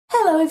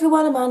Hello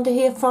everyone, Amanda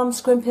here from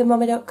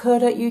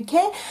Scrimpingmommy.co.uk,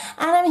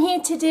 and I'm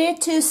here today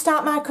to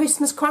start my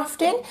Christmas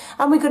crafting,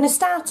 and we're going to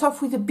start off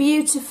with a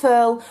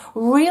beautiful,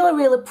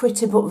 really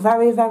pretty but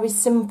very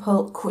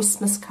simple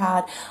Christmas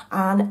card.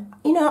 And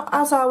you know,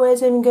 as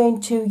always, I'm going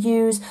to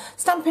use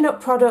Stampin'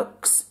 Up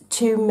products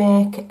to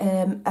make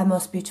a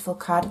most beautiful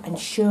card and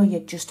show you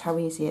just how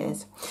easy it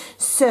is.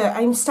 So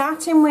I'm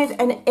starting with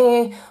an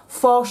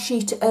A4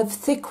 sheet of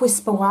thick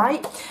Whisper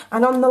White,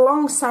 and on the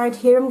long side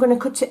here I'm going to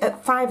cut it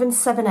at 5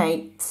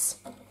 7/8.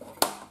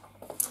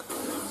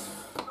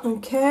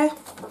 Okay,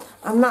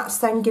 and that's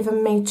then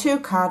given me 2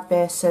 card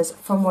bases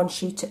from 1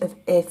 sheet of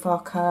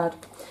A4 card.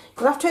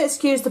 You'll have to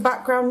excuse the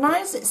background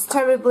noise, it's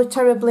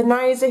terribly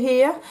noisy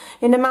here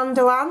in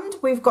Amanda land.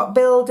 We've got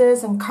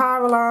builders and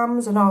car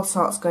alarms and all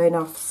sorts going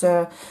off,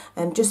 so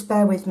just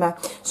bear with me.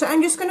 So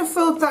I'm just going to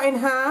fold that in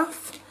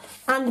half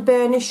and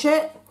burnish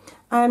it.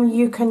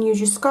 You can use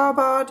your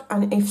scoreboard,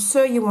 and if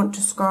so you want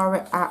to score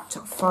it at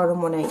 4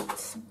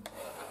 1/8.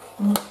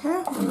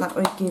 Okay, and that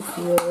will give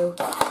you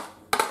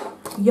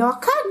your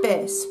card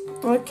base.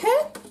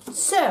 Okay,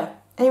 so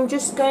I'm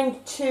just going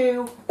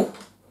to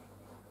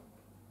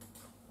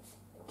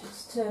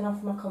turn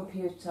off my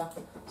computer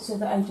so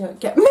that I don't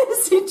get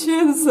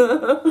messages.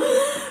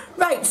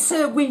 Right,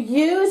 so we're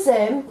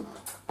using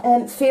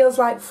Feels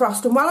Like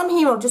Frost, and while I'm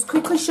here I'll just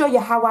quickly show you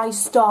how I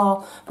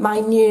store my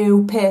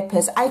new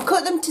papers. I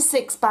cut them to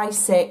 6 by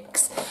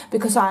 6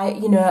 because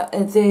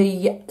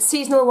the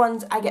seasonal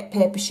ones I get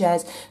paper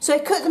shares, so I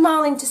cut them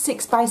all into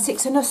 6 by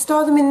 6 and I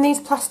store them in these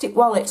plastic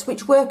wallets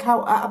which work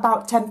out at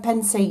about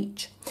 10p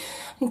each.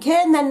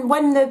 Okay, and then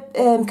when the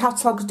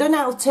catalogue's done,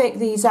 I'll take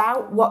these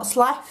out, what's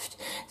left,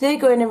 they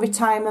go in a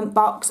retirement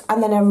box,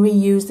 and then I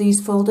reuse these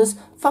folders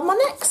for my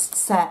next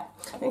set.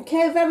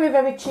 Okay,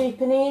 very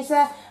cheap and easy.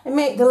 I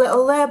make the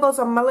little labels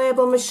on my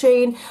label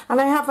machine,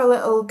 and I have a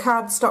little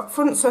cardstock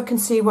front so I can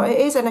see what it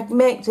is, and I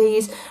make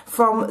these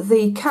from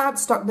the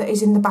cardstock that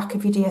is in the back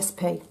of your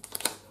DSP.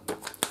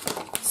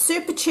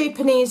 Super cheap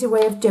and easy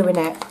way of doing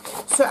it.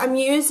 So I'm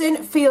using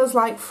Feels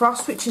Like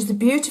Frost, which is the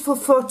beautiful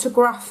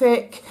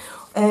photographic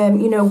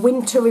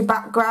wintry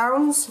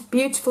backgrounds,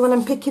 beautiful, and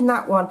I'm picking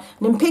that one,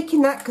 and I'm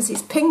picking that because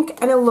it's pink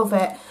and I love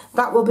it.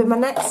 That will be my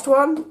next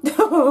one.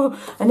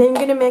 And I'm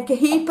going to make a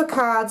heap of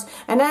cards,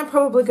 and I'm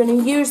probably going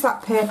to use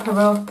that paper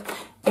up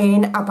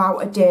in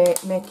about a day,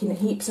 making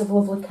heaps of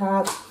lovely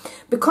cards,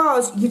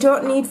 because you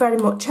don't need very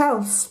much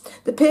else.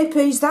 The paper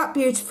is that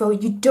beautiful,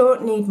 you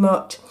don't need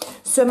much.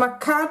 So my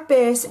card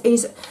base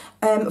is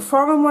 4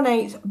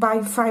 1/8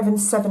 by 5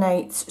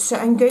 7/8. So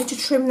I'm going to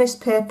trim this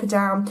paper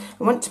down.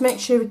 I want to make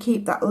sure we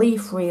keep that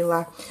leaf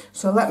reeler.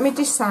 So let me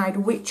decide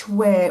which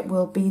way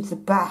will be the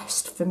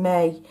best for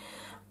me.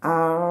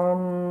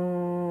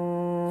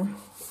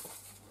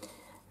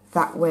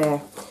 That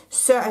way.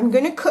 So I'm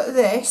going to cut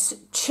this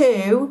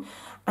to,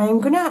 I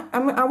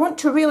want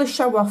to really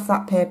show off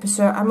that paper,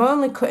 so I'm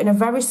only cutting a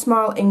very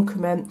small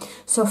increment.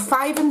 So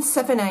 5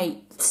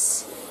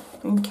 7/8.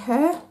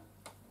 Okay.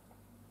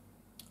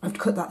 I've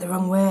cut that the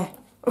wrong way.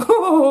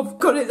 Oh, I've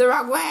cut it the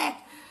wrong way.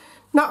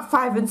 Not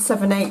 5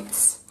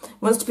 7/8. It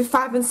wants to be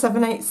 5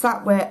 7/8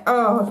 that way.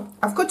 Oh,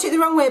 I've cut it the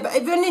wrong way, but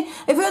I've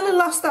only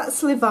lost that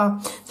sliver.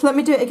 So let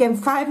me do it again.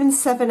 5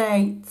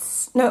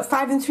 7/8. No,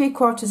 5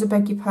 3/4. I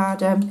beg your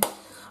pardon.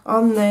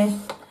 On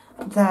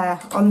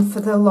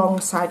for the long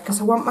side, because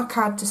I want my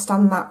card to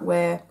stand that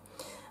way.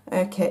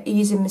 Okay,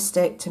 easy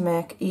mistake to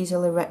make,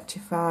 easily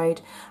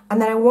rectified. And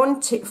then I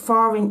want it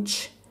 4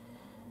 inch.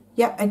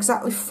 Yep,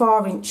 exactly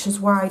 4 inches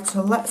wide.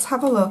 So let's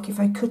have a look. If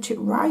I cut it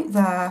right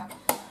there,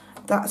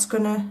 that's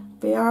gonna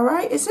be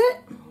alright, is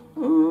it?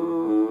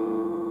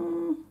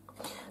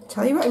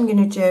 Tell you what I'm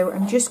gonna do.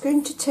 I'm just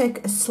going to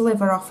take a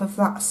sliver off of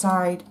that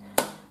side.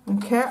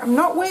 Okay, I'm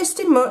not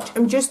wasting much.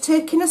 I'm just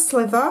taking a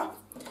sliver.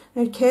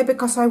 Okay,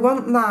 because I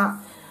want that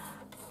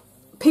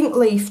pink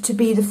leaf to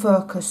be the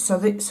focus. So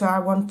I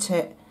want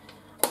it,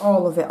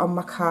 all of it, on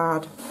my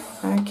card.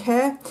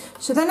 Okay,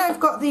 so then I've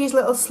got these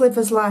little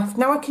slivers left.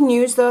 Now I can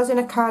use those in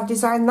a card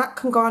design. That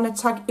can go on a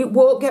tag, it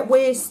won't get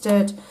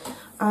wasted.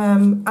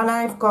 And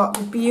I've got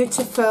the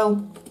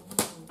beautiful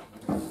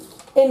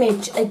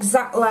image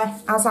exactly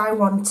as I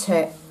want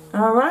it.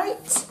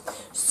 Alright,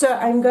 so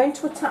I'm going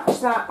to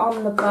attach that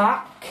on the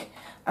back.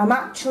 I'm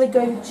actually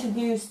going to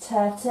use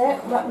tear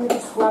tape. Let me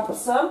just grab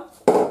some.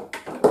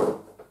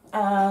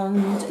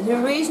 And the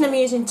reason I'm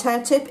using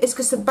tear tape is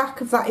because the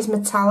back of that is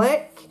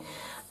metallic,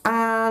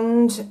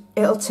 and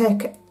it'll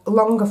take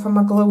longer for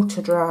my glue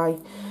to dry.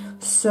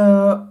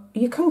 So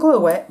you can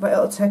glue it, but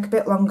it'll take a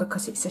bit longer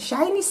because it's a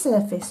shiny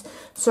surface.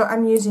 So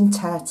I'm using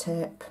tear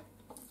tape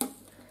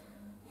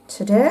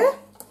today.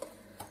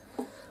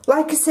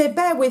 Like I say,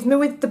 bear with me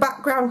with the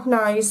background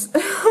noise.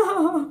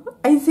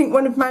 I think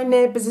one of my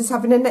neighbours is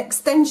having an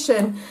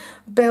extension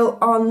built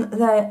on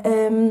their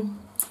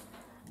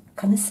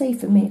kind of safe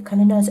for me,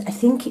 kind of knows. I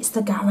think it's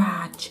the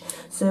garage.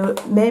 So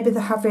maybe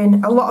they're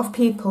having, a lot of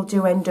people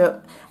do end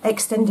up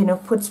extending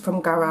upwards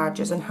from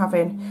garages and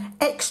having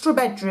extra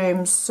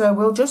bedrooms. So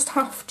we'll just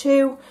have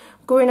to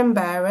go in and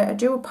bear it. I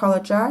do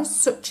apologise,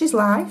 such is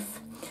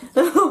life.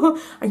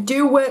 I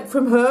do work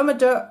from home. I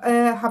don't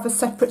have a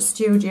separate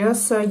studio,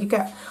 so you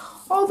get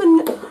all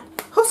the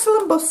hustle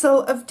and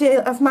bustle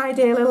of my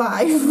daily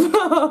life.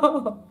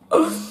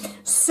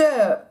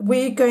 So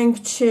we're going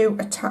to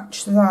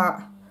attach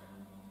that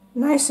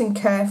nice and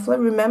carefully,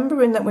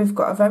 remembering that we've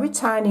got a very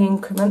tiny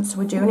increment, so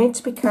we do need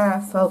to be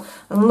careful.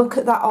 And look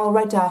at that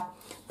already.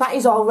 That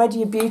is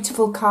already a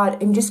beautiful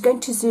card. I'm just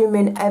going to zoom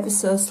in ever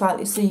so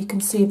slightly so you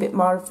can see a bit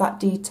more of that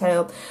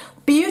detail.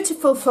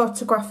 Beautiful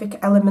photographic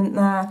element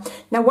there.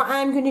 Now what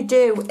I'm going to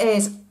do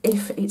is,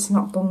 if it's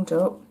not bunged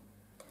up,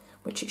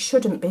 which it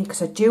shouldn't be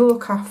because I do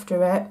look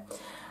after it,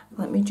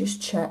 let me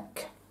just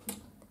check.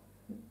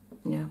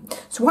 No.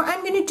 So what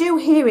I'm going to do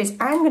here is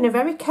I'm going to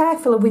very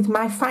carefully with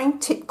my fine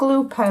tip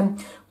glue pen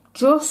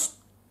just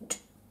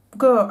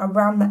go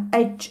around the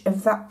edge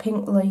of that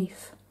pink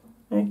leaf.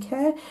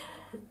 Okay,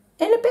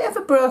 in a bit of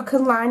a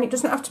broken line. It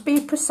doesn't have to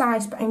be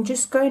precise, but I'm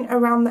just going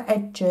around the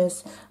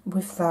edges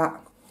with that.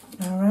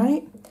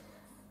 Alright,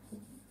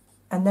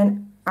 and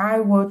then I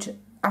would,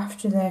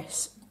 after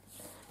this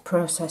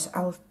process,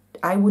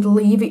 I would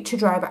leave it to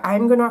dry, but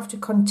I'm going to have to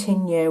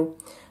continue.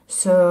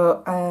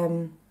 So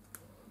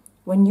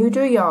when you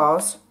do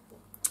yours,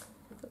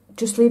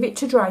 just leave it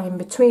to dry in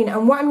between.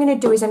 And what I'm going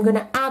to do is I'm going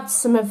to add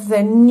some of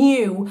the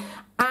new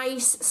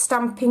ice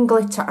stamping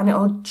glitter, and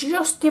it'll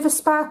just give a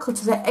sparkle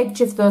to the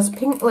edge of those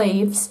pink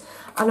leaves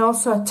and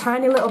also a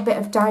tiny little bit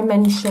of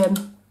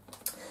dimension.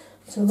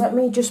 So let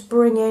me just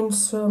bring in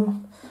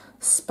some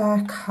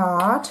spare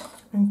card,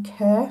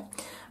 okay,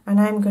 and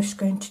I'm just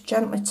going to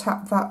gently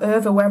tap that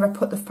over where I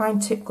put the fine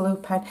tip glue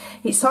pen.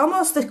 It's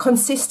almost the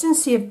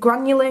consistency of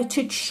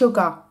granulated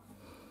sugar.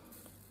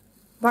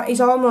 That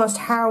is almost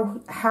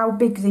how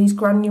big these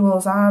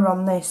granules are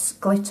on this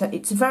glitter.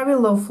 It's very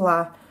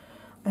lovely.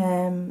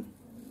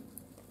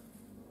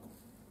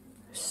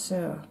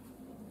 So,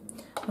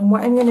 and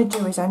what I'm going to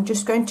do is I'm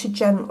just going to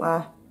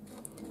gently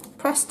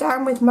press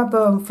down with my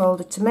bone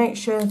folder to make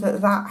sure that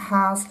that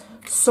has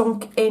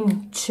sunk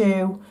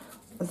into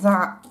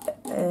that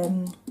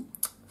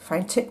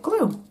fine tip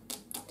glue.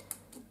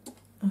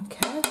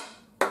 Okay,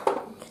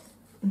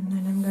 and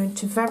then I'm going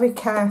to very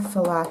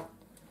carefully,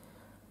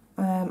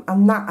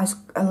 and that has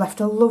left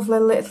a lovely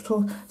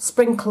little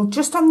sprinkle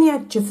just on the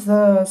edge of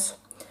those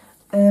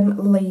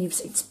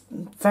leaves. It's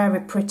very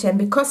pretty, and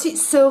because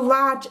it's so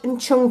large and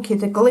chunky,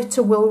 the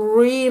glitter will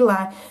really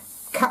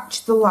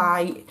catch the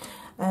light.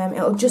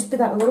 It'll just be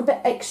that little bit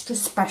extra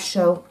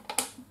special.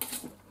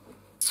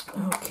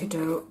 Okie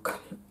doke.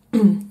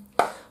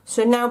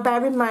 So now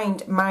bear in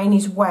mind, mine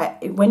is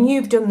wet. When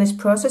you've done this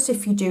process,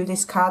 if you do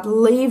this card,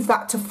 leave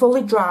that to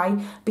fully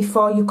dry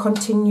before you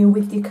continue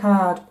with your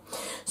card.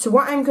 So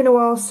what I'm going to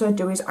also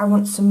do is I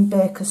want some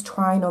baker's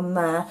twine on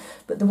there,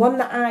 but the one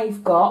that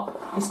I've got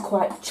is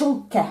quite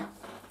chunky.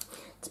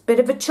 It's a bit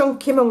of a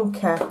chunky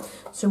monkey.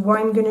 So what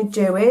I'm going to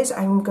do is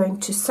I'm going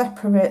to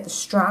separate the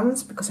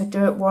strands because I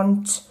don't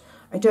want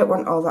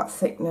all that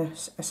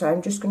thickness. So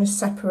I'm just going to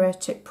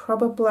separate it,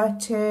 probably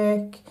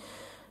take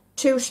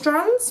 2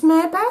 strands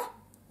maybe.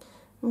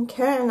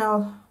 Okay, and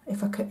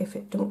if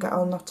it don't get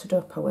all knotted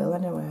up, I will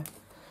anyway.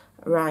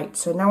 Right,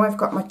 so now I've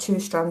got my 2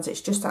 strands.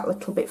 It's just that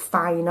little bit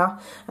finer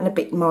and a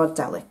bit more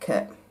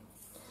delicate.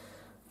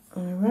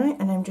 Alright,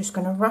 and I'm just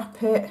going to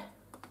wrap it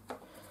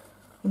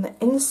on the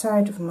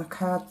inside of my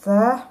card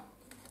there.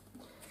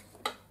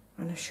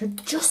 And I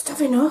should just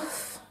have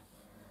enough.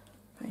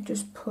 I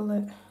just pull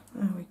it,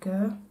 there we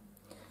go.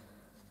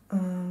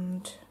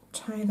 And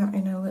tie that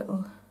in a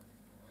little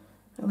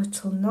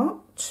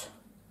knot.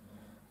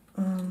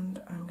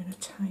 And I'm going to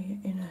tie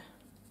it in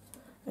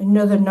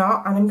another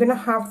knot, and I'm going to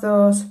have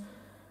those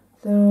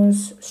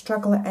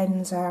straggler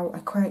ends out.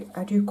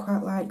 I do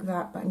quite like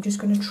that, but I'm just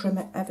going to trim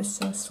it ever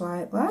so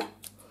slightly.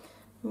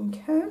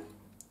 Okay,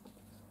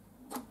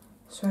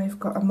 so I've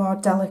got a more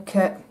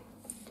delicate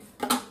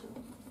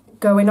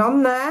going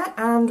on there,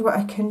 and what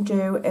I can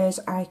do is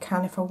I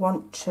can, if I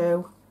want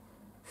to,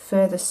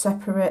 further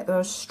separate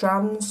those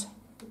strands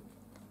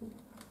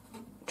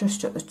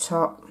just at the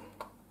top,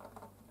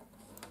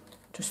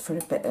 just for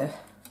a bit of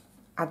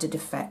added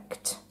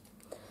effect.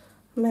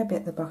 Maybe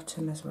at the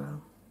bottom as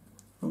well.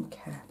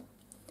 Okay.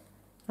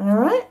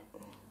 Alright.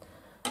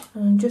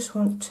 And I just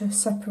want to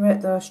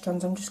separate those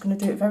strands. I'm just going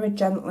to do it very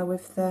gently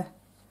with the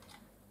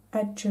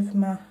edge of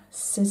my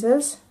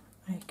scissors.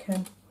 I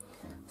can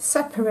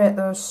separate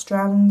those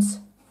strands.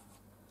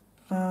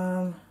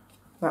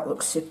 That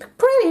looks super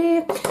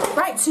pretty.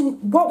 Right, so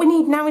what we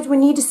need now is we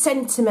need a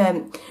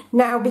sentiment.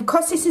 Now,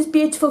 because this is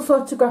beautiful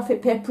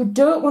photographic paper, we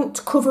don't want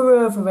to cover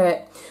over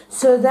it.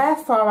 So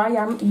therefore I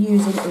am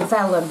using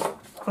vellum.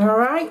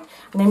 Alright,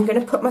 and I'm going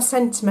to put my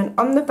sentiment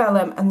on the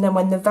vellum, and then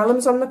when the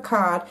vellum's on the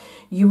card,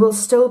 you will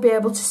still be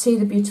able to see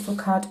the beautiful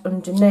card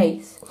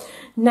underneath.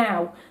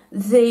 Now,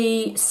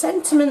 the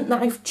sentiment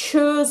that I've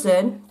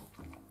chosen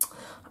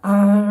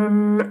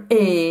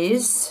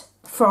is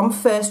from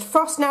First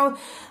Frost. Now,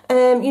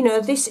 you know,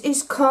 this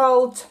is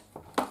called,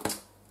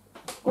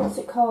 what's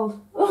it called?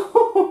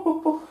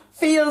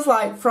 Feels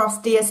Like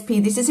Frost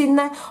DSP. This is in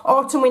the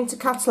autumn winter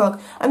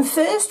catalogue, and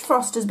First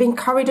Frost has been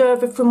carried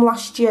over from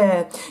last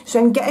year, so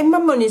I'm getting my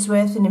money's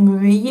worth and I'm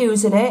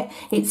reusing it.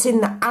 It's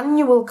in the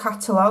annual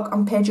catalogue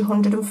on page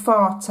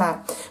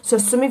 140, so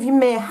some of you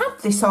may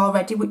have this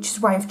already, which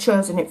is why I've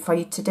chosen it for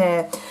you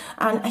today.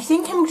 And I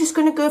think I'm just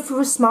going to go for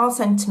a small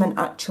sentiment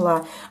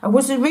actually. I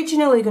was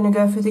originally going to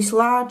go for this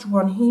large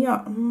one here.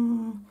 I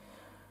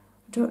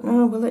don't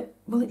know,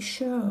 will it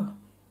show?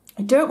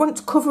 I don't want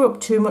to cover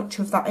up too much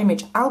of that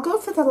image. I'll go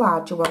for the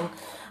larger one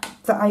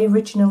that I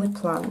originally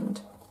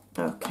planned.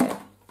 Okay,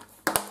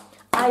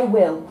 I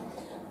will.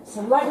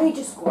 So let me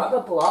just grab a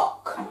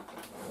block.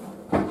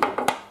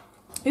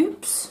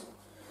 Oops.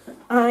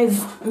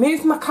 I've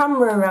moved my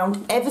camera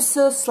around ever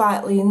so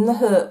slightly in the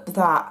hope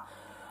that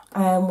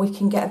we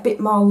can get a bit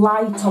more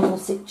light on the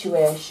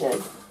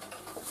situation.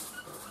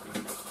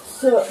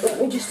 So let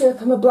me just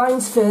open my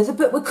blinds further,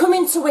 but we're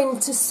coming to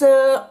winter,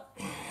 so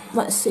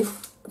let's see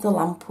if the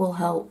lamp will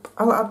help.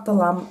 I'll add the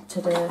lamp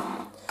today.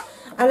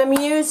 And I'm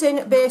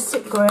using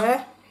basic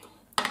grey,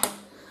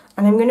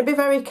 and I'm going to be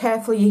very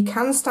careful. You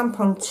can stamp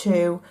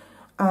onto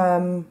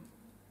vellum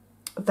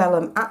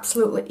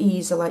absolutely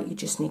easily, you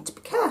just need to be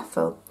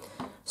careful.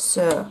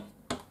 So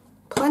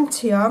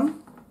plenty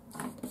on.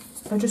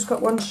 I've just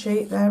got one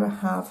sheet there. I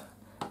have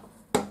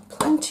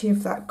plenty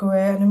of that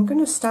grey, and I'm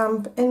going to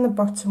stamp in the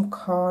bottom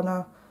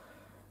corner,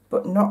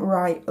 but not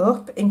right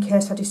up, in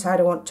case I decide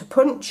I want to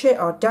punch it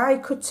or die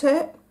cut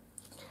it.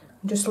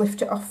 And just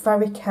lift it off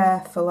very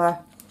carefully.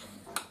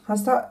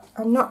 Has that?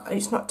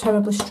 It's not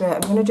terribly straight.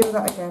 I'm going to do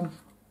that again.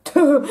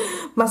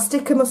 My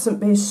sticker mustn't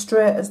be as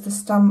straight as the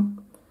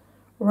stamp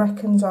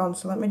reckons on,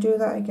 so let me do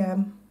that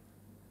again.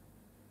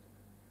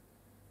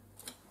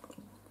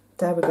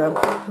 There we go,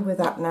 I'm happy with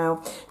that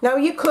now. Now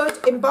you could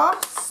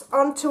emboss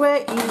onto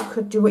it, you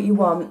could do what you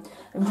want.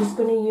 I'm just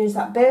going to use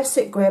that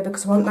basic grey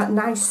because I want that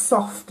nice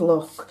soft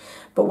look.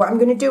 But what I'm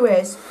going to do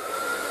is,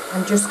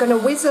 I'm just going to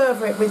whiz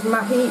over it with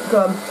my heat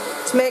gun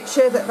to make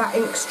sure that that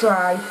ink's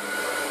dry,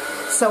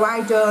 so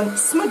I don't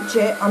smudge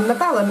it on the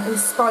vellum and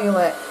spoil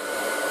it.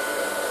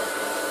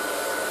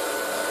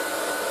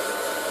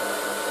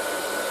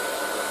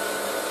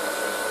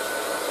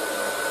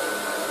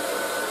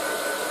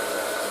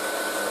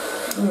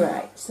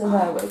 Right, so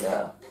there we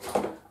go.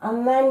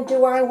 And then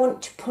do I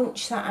want to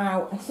punch that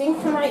out? I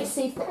think I might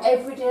see if the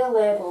everyday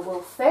label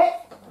will fit,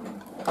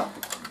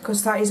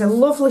 because that is a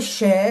lovely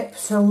shape.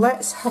 So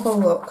let's have a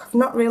look. I've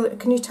not really,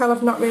 can you tell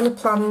I've not really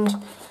planned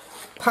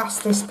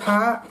past this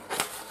part?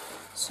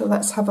 So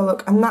let's have a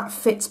look, and that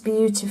fits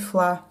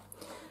beautifully.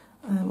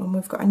 And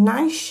we've got a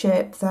nice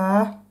shape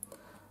there.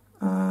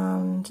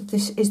 And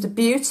this is the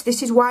beauty.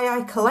 This is why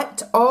I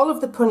collect all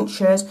of the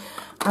punches,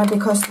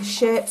 because the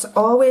shapes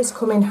always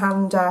come in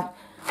handy,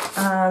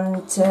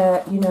 and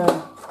you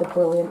know, they're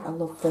brilliant. I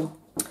love them.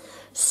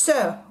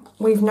 So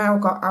we've now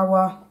got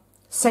our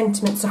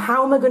sentiment. So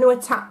how am I going to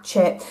attach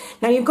it?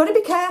 Now you've got to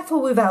be careful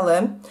with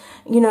vellum.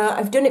 You know,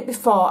 I've done it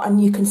before,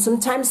 and you can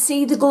sometimes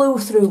see the glue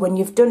through when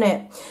you've done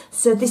it.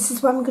 So this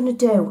is what I'm going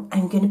to do.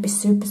 I'm going to be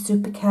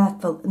super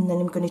careful, and then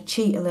I'm going to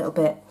cheat a little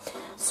bit.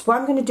 So what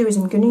I'm going to do is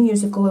I'm going to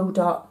use a glue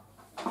dot.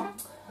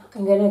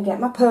 I'm going to get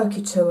my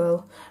pokey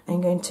tool. I'm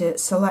going to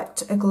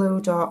select a glue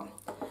dot,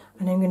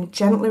 and I'm going to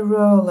gently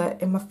roll it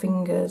in my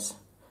fingers,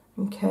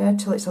 okay,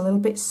 till it's a little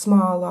bit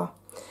smaller.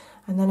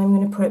 And then I'm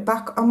going to put it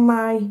back on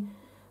my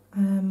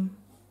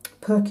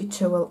pokey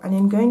tool, and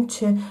I'm going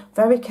to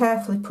very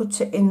carefully put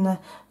it in the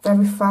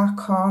very far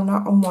corner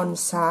on one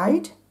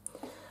side,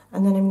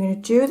 and then I'm going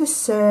to do the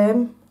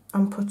same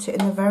and put it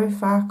in the very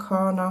far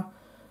corner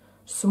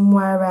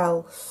somewhere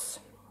else.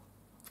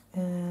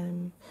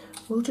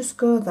 We'll just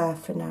go there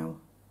for now,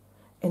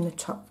 in the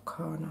top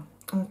corner,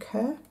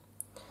 okay?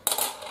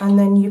 And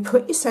then you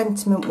put your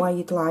sentiment where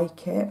you'd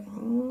like it.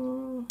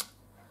 I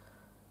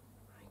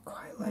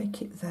quite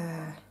like it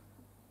there.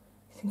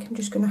 I think I'm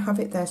just going to have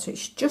it there, so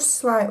it's just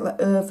slightly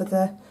over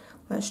the,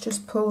 let's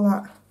just pull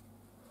that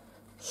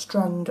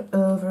strand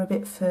over a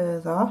bit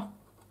further.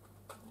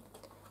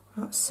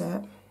 That's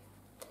it.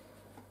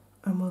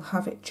 And we'll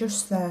have it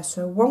just there,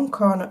 so one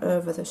corner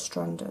over the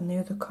strand and the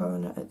other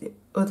corner at the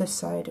other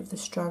side of the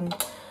strand.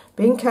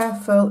 Being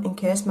careful in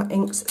case my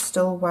ink's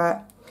still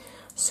wet.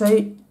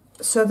 So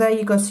there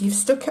you go, so you've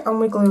stuck it on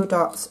with glue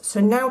dots. So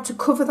now to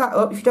cover that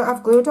up, if you don't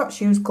have glue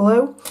dots, use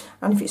glue.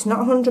 And if it's not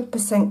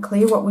 100%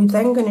 clear, what we're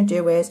then going to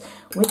do is,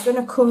 we're going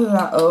to cover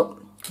that up.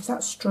 Is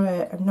that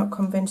straight? I'm not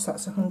convinced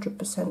that's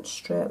 100%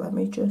 straight. Let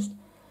me just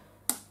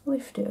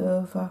lift it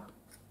over.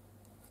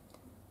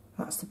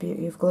 That's the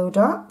beauty of glue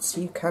dots,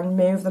 you can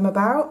move them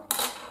about.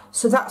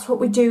 So that's what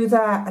we do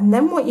there, and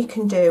then what you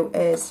can do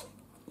is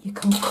you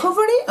can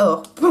cover it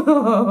up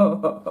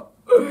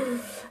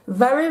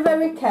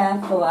very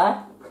carefully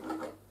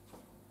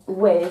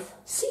with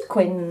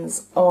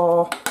sequins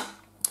or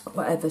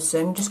whatever. So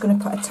I'm just going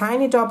to put a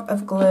tiny dab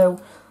of glue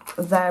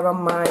there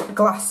on my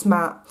glass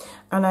mat,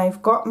 and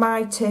I've got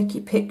my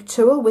turkey pick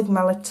tool with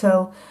my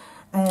little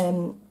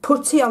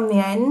putty on the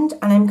end,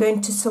 and I'm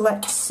going to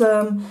select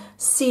some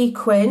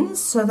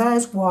sequins. So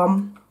there's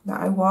one that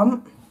I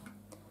want,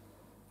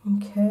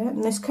 Okay,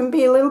 and this can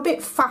be a little bit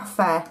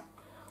faffy,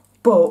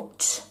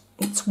 but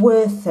it's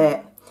worth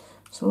it.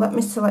 So let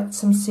me select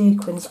some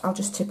sequins. I'll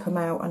just tip them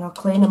out and I'll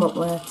clean them up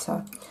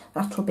later.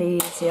 That'll be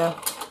easier.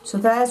 So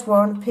there's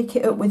one. Pick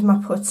it up with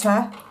my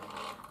putter.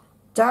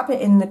 Dab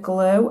it in the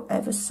glue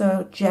ever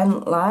so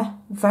gently,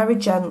 very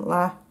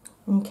gently.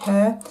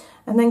 Okay,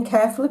 and then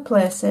carefully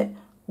place it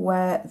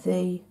where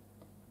the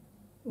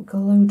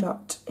glue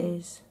dot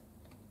is.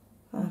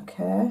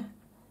 Okay,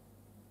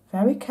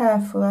 very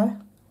carefully,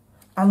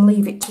 and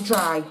leave it to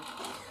dry.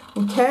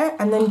 Okay,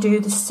 and then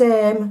do the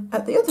same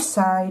at the other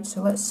side.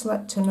 So let's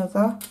select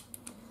another.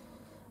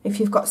 If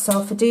you've got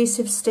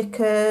self-adhesive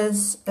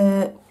stickers,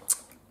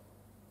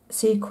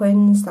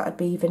 sequins, that'd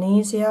be even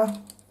easier.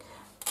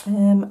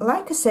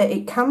 Like I say,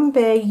 it can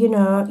be, you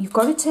know, you've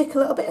got to take a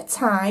little bit of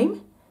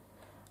time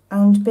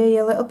and be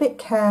a little bit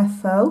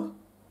careful,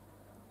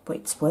 but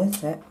it's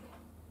worth it,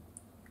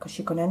 because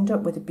you're going to end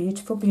up with a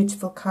beautiful,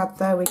 beautiful card.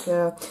 There we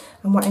go.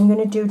 And what I'm going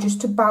to do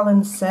just to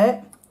balance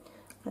it,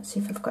 let's see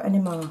if I've got any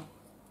more.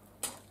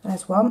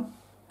 There's one.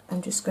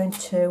 I'm just going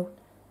to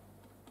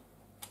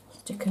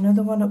stick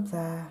another one up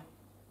there.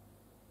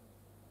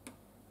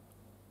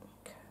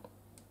 Okay.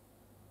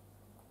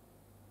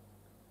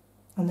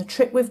 And the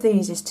trick with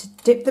these is to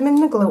dip them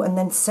in the glue and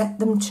then set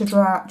them to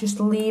dry.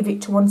 Just leave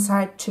it to one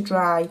side to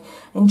dry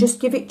and just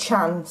give it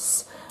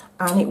chance,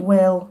 and it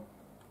will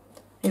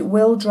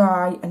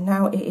dry. And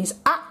now it is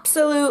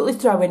absolutely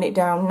throwing it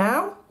down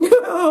now.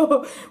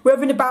 We're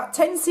having about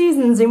 10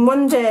 seasons in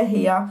one day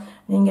here.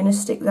 And I'm going to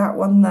stick that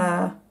one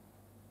there.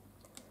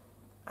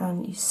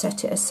 And you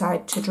set it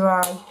aside to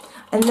dry.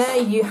 And there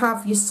you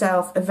have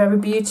yourself a very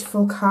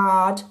beautiful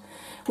card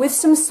with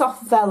some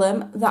soft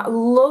vellum, that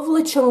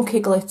lovely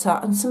chunky glitter,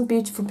 and some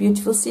beautiful,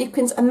 beautiful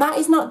sequins. And that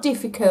is not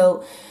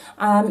difficult.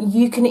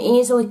 You can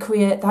easily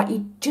create that.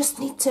 You just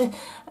need to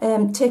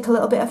take a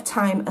little bit of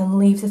time and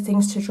leave the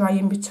things to dry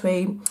in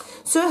between.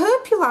 So I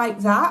hope you like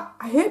that.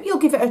 I hope you'll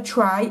give it a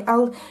try.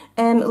 I'll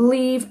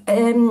leave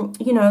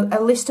you know,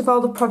 a list of all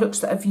the products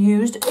that I've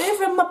used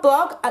over on my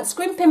blog at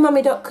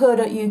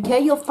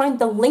scrimpingmommy.co.uk. You'll find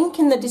the link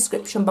in the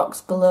description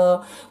box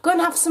below. Go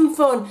and have some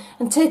fun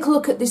and take a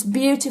look at this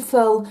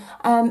beautiful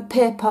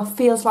paper.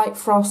 Feels like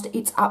frost.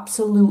 It's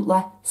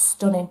absolutely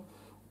stunning.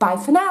 Bye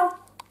for now.